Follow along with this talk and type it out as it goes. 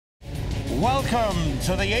Welcome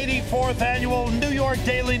to the 84th Annual New York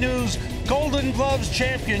Daily News Golden Gloves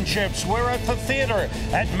Championships. We're at the theater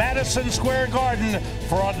at Madison Square Garden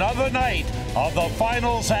for another night of the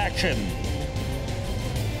finals action.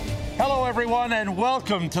 Hello, everyone, and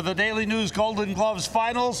welcome to the Daily News Golden Gloves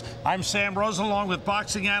Finals. I'm Sam Rosen, along with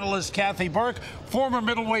boxing analyst Kathy Burke, former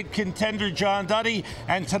middleweight contender John Duddy,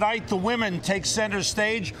 and tonight the women take center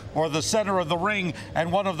stage, or the center of the ring,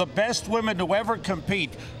 and one of the best women to ever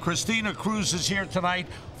compete, Christina Cruz, is here tonight.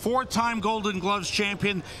 Four-time Golden Gloves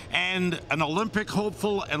champion and an Olympic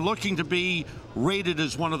hopeful, and looking to be rated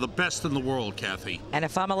as one of the best in the world, Kathy. And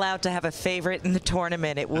if I'm allowed to have a favorite in the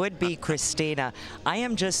tournament, it would be Christina. I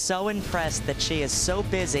am just so impressed that she is so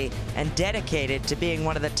busy and dedicated to being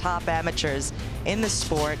one of the top amateurs in the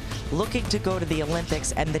sport, looking to go to the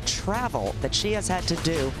Olympics, and the travel that she has had to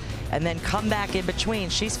do and then come back in between.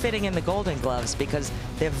 She's fitting in the Golden Gloves because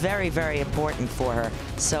they're very, very important for her.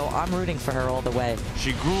 So I'm rooting for her all the way.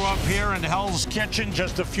 She grew up here in Hell's Kitchen,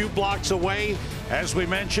 just a few blocks away. As we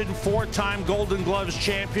mentioned, four-time Golden Gloves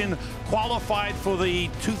champion, qualified for the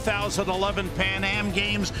 2011 Pan Am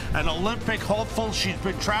Games, an Olympic hopeful. She's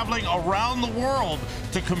been traveling around the world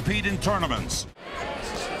to compete in tournaments.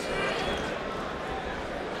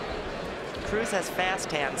 Cruz has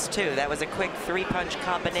fast hands, too. That was a quick three-punch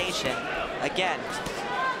combination again.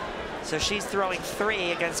 So she's throwing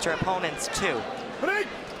three against her opponent's two.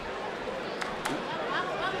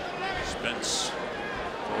 Spence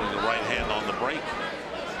throwing the right hand on the break.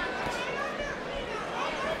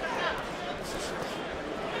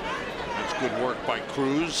 That's good work by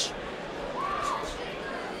Cruz.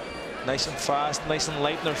 Nice and fast, nice and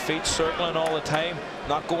light in their feet, circling all the time,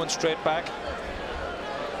 not going straight back.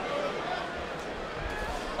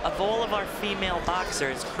 Of all of our female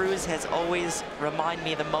boxers, Cruz has always reminded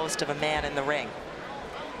me the most of a man in the ring.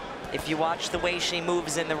 If you watch the way she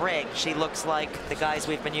moves in the ring, she looks like the guys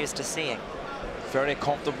we've been used to seeing. Very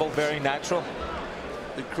comfortable, very natural.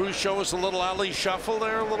 Did Cruz show us a little alley shuffle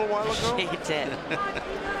there a little while ago? She did.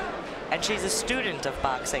 And she's a student of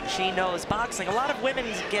boxing. She knows boxing. A lot of women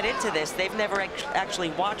get into this. They've never actually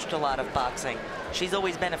watched a lot of boxing. She's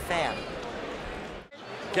always been a fan.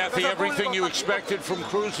 Kathy, everything you expected from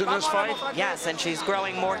Cruz in this fight? Yes, and she's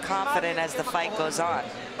growing more confident as the fight goes on.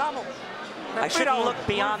 I shouldn't look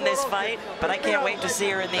beyond this fight, but I can't wait to see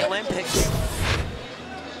her in the Olympics.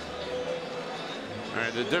 All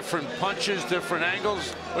right, the different punches, different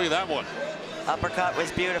angles. Look at that one. Uppercut was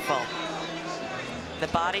beautiful. The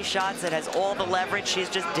body shots, it has all the leverage. She's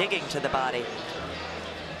just digging to the body.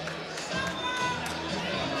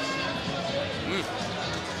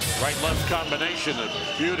 Right-left combination of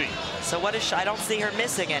beauty. So what is she? I don't see her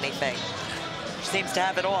missing anything. She seems to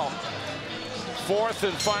have it all. Fourth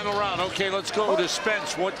and final round. Okay, let's go to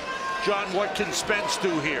Spence. John, what can Spence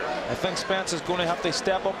do here? I think Spence is going to have to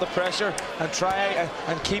step up the pressure and try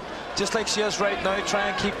and keep, just like she is right now, try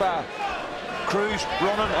and keep Cruz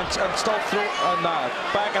running and still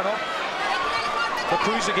backing up. The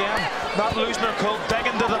Cruz again, not losing her cool,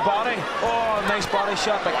 digging to the body. Oh, nice body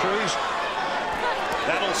shot by Cruz.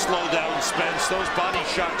 That'll slow down Spence. Those body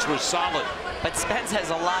shots were solid. But Spence has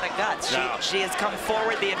a lot of guts. No. She has come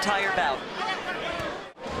forward the entire bout.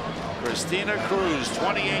 Christina Cruz,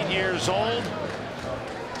 28 years old.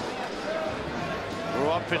 Grew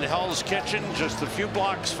up in Hell's Kitchen, just a few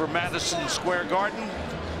blocks from Madison Square Garden.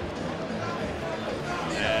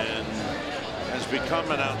 And has become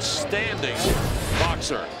an outstanding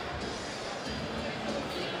boxer.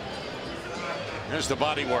 Here's the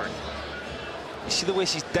body work. You see the way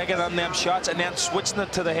she's digging on them shots and then switching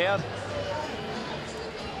it to the head.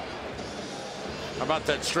 How about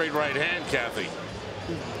that straight right hand, Kathy?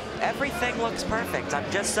 Everything looks perfect. I'm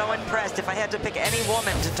just so impressed. If I had to pick any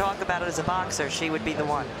woman to talk about it as a boxer, she would be the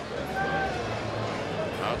one.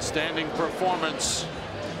 Outstanding performance.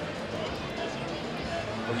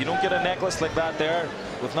 Well, you don't get a necklace like that there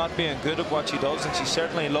with not being good at what she does, and she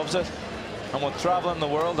certainly loves it. And with traveling the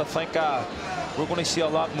world, I think we're going to see a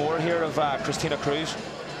lot more here of Christina Cruz.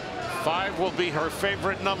 5 will be her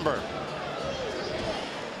favorite number.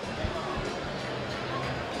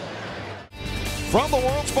 From the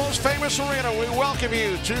world's most famous arena, we welcome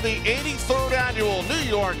you to the 83rd Annual New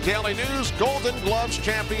York Daily News Golden Gloves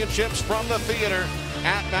Championships from the theater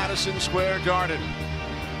at Madison Square Garden.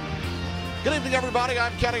 Good evening, everybody.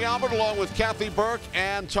 I'm Kenny Albert, along with Kathy Burke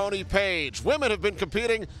and Tony Page. Women have been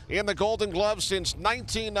competing in the Golden Gloves since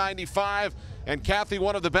 1995. And Kathy,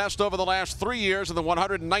 one of the best over the last 3 years in the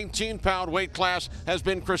 119-pound weight class has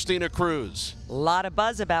been Christina Cruz. A lot of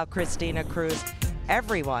buzz about Christina Cruz.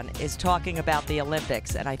 everyone is talking about the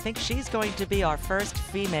Olympics, and I think she's going to be our first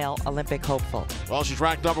female Olympic hopeful. Well, she's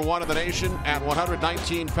ranked #1 in the nation at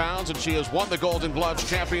 119 pounds, and she has won the Golden Gloves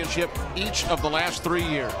championship each of the last 3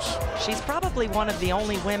 years. She's probably one of the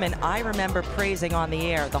only women I remember praising on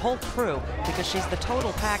the air, the whole crew, because she's the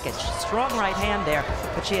total package. Strong right hand there,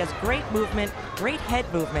 but she has great movement, great head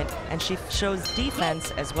movement, and she shows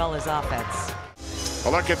defense as well as offense. A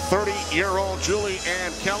look at 30-year-old Julie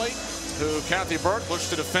Ann Kelly, who Kathy Burke looks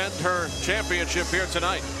to defend her championship here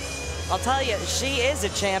tonight. I'll tell you, she is a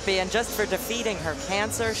champion just for defeating her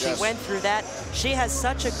cancer. She went through that. She has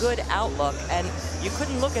such a good outlook, and you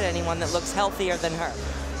couldn't look at anyone that looks healthier than her.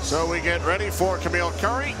 So we get ready for Camille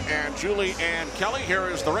Curry and Julie Ann Kelly. Here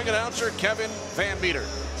is the ring announcer, Kevin Van Meter.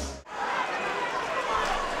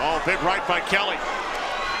 Oh, big right by Kelly.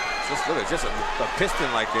 Just look, it's just a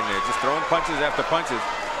piston-like in there, just throwing punches after punches.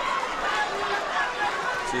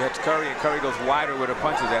 She hits Curry, and Curry goes wider with her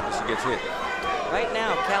punches after she gets hit. Right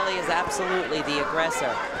now, Kelly is absolutely the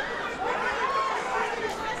aggressor.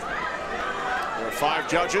 There are 5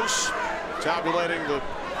 judges tabulating the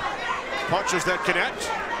punches that connect.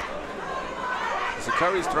 So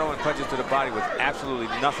Curry's throwing punches to the body with absolutely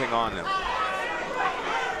nothing on them.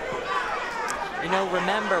 You know,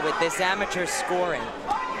 remember with this amateur scoring,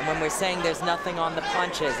 and when we're saying there's nothing on the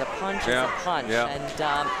punches, a punch is a punch.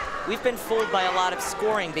 And we've been fooled by a lot of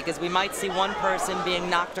scoring because we might see one person being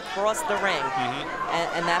knocked across the ring,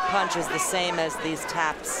 and that punch is the same as these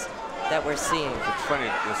taps that we're seeing. It's funny,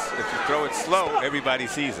 if you throw it slow, everybody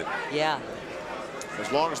sees it. Yeah.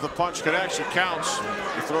 As long as the punch connects, it counts.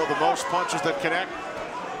 You throw the most punches that connect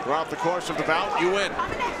throughout the course of the bout, you win.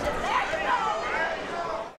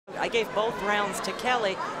 I gave both rounds to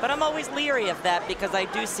Kelly, but I'm always leery of that because I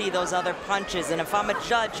do see those other punches, and if I'm a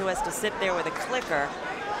judge who has to sit there with a clicker,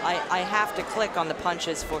 I have to click on the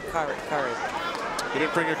punches for Curry. You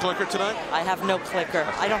didn't bring your clicker tonight? I have no clicker.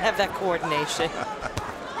 I don't have that coordination.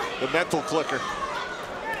 The mental clicker.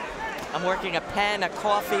 I'm working a pen, a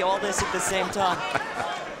coffee, all this at the same time.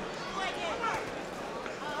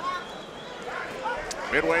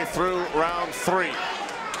 Midway through round 3.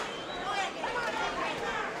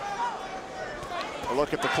 A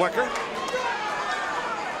look at the clicker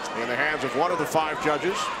in the hands of one of the 5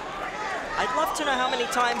 judges. I'd love to know how many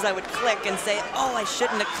times I would click and say, oh, I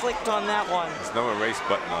shouldn't have clicked on that one. There's no erase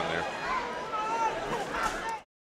button on there.